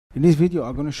In this video,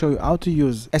 I'm going to show you how to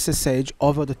use SSH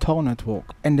over the Tor network.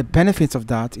 And the benefits of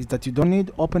that is that you don't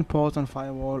need open ports on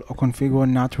firewall or configure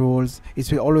NAT rules. It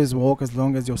will always work as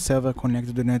long as your server connects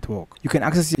to the network. You can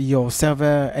access your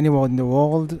server anywhere in the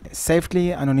world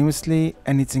safely, anonymously,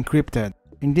 and it's encrypted.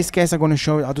 In this case, I'm going to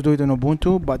show you how to do it on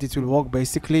Ubuntu, but it will work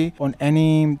basically on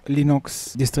any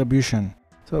Linux distribution.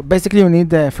 So basically you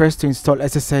need first to install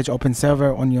SSH Open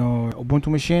Server on your Ubuntu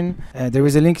machine. There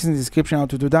is a link in the description how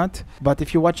to do that. But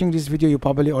if you're watching this video, you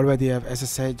probably already have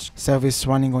SSH service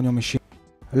running on your machine.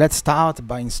 Let's start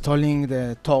by installing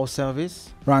the Tor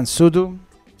service. Run sudo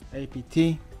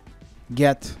apt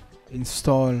get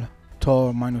install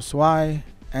tor -y,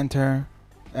 enter,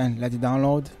 and let it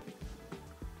download.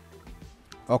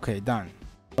 Okay, done.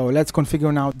 So let's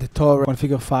configure now the Tor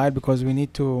Configure File because we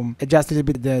need to adjust a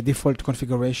little bit the default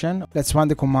configuration. Let's run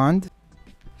the command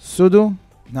sudo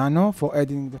nano for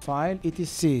adding the file,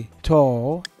 etc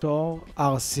tor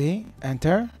rc,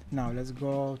 enter. Now let's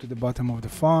go to the bottom of the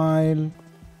file.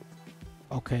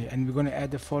 Okay, and we're going to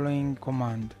add the following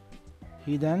command: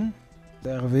 hidden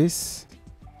service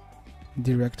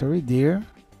directory dir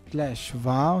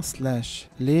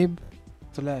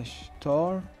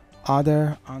 /var/lib/tor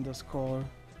other underscore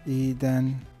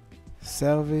hidden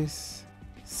service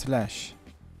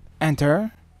 /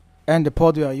 enter. And the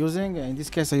port we are using, in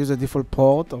this case I use a default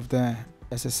port of the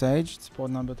SSH, it's port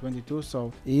number 22,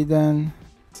 so hidden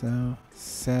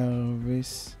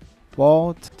service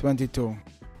port 22.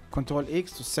 Control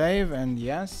X to save, and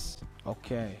yes.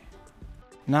 Okay,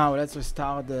 now let's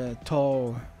restart the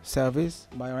Tor service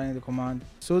by running the command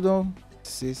sudo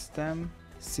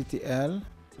systemctl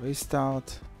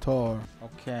restart Tor.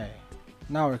 Okay,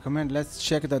 now recommend let's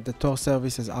check that the Tor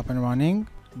service is up and running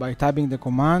by typing the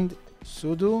command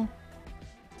sudo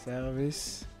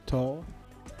service Tor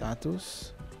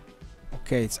status.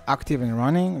 Okay, it's active and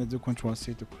running. Let's do Ctrl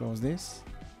C to close this.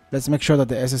 Let's make sure that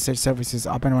the SSH service is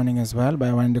up and running as well by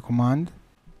running the command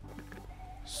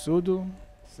sudo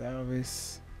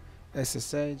service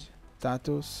SSH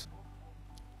status.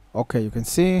 Okay, you can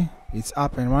see it's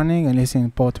up and running and listening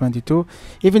port 22.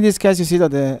 If in this case you see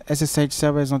that the SSH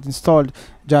server is not installed,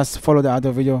 just follow the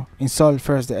other video. Install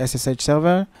first the SSH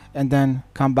server and then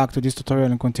come back to this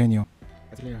tutorial and continue.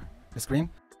 Clear the screen.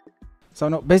 So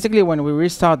now basically when we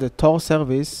restart the Tor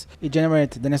service, it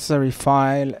generates the necessary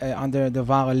file under the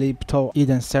var lib tor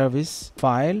hidden service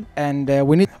file, and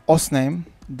we need hostname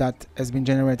that has been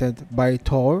generated by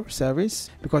Tor service,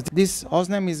 because this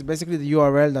hostname is basically the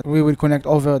URL that we will connect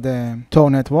over the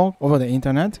Tor network, over the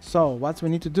internet. So what we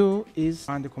need to do is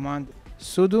run the command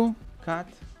sudo cat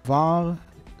var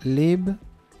lib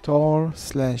tor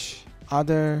 /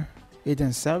 other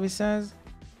hidden services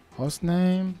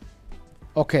hostname.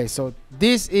 Okay, so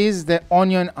this is the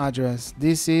onion address.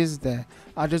 This is the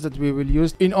address that we will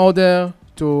use in order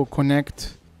to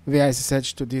connect via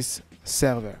SSH to this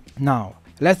server. Now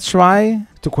let's try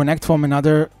to connect from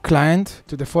another client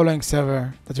to the following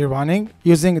server that we're running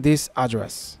using this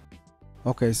address.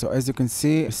 Okay, so as you can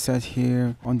see, it's set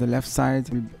here on the left side.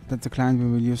 That's the client we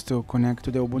will use to connect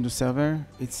to the Ubuntu server.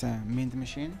 It's a mint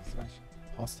machine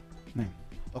 / host name.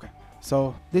 Okay,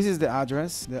 so this is the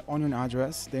address, the onion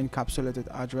address, the encapsulated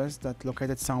address that's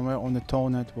located somewhere on the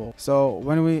Tor network. So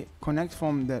when we connect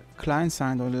from the client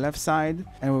side on the left side,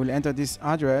 and we will enter this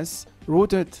address,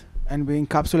 rooted and be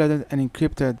encapsulated and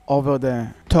encrypted over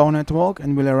the Tor network,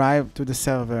 and will arrive to the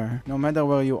server no matter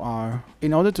where you are.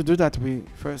 In order to do that, we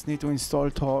first need to install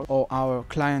Tor or our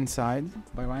client side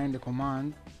by running the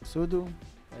command sudo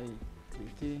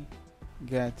apt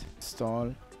get install.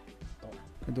 You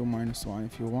can do -1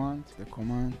 if you want the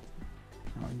command.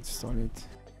 Now install it.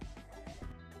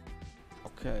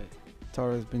 Okay,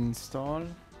 Tor has been installed.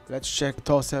 Let's check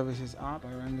Tor service is up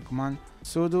by running the command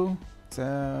sudo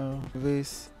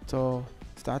service Tor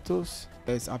status.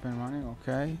 It's up and running.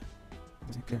 Okay,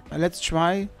 let's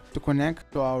try to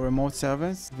connect to our remote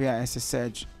service via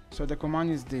SSH. So the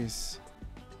command is this: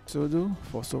 sudo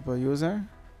for super user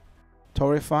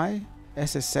torify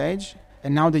SSH,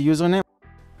 and now the username.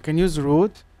 You can use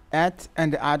root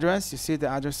and the address. You see the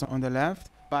address on the left,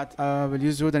 but we'll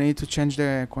use root. I need to change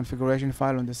the configuration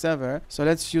file on the server, so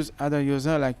let's use other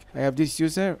user. Like I have this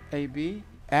user ab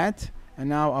 @ and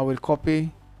now I will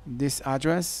copy this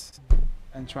address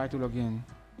and try to log in.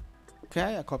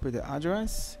 Okay, I copy the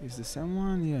address. It's the same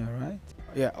one. Yeah, right?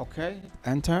 Yeah, okay.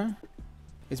 Enter.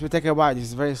 It will take a while.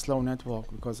 It's a very slow network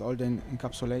because all the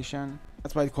encapsulation.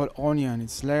 That's why it's called onion.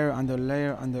 It's layer under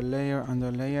layer under layer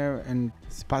under layer, and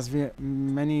it's passed via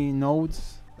many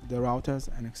nodes, the routers,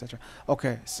 and etc.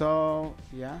 Okay, so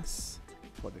yes,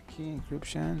 for the key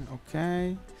encryption.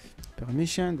 Okay,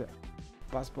 permission.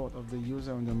 passport of the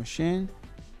user on the machine.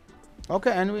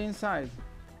 Okay, and we're inside.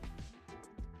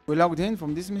 We logged in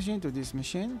from this machine to this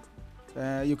machine.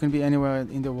 You can be anywhere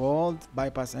in the world,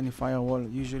 bypass any firewall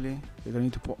usually. You don't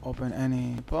need to open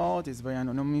any port. It's very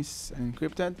anonymous and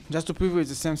encrypted. Just to prove it's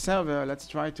the same server, let's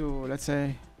try to, let's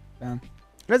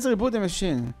reboot the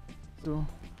machine. To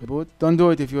reboot. Don't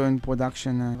do it if you're in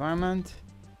production environment.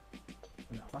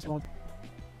 Password.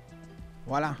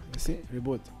 Voila, you see,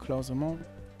 reboot, close the mode.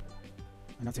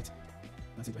 And that's it.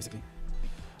 That's it basically.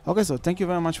 Okay, so thank you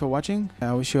very much for watching.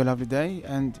 I wish you a lovely day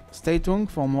and stay tuned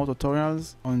for more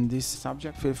tutorials on this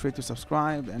subject. Feel free to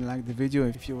subscribe and like the video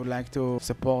if you would like to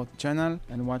support the channel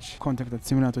and watch content that's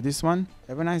similar to this one.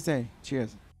 Have a nice day.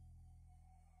 Cheers.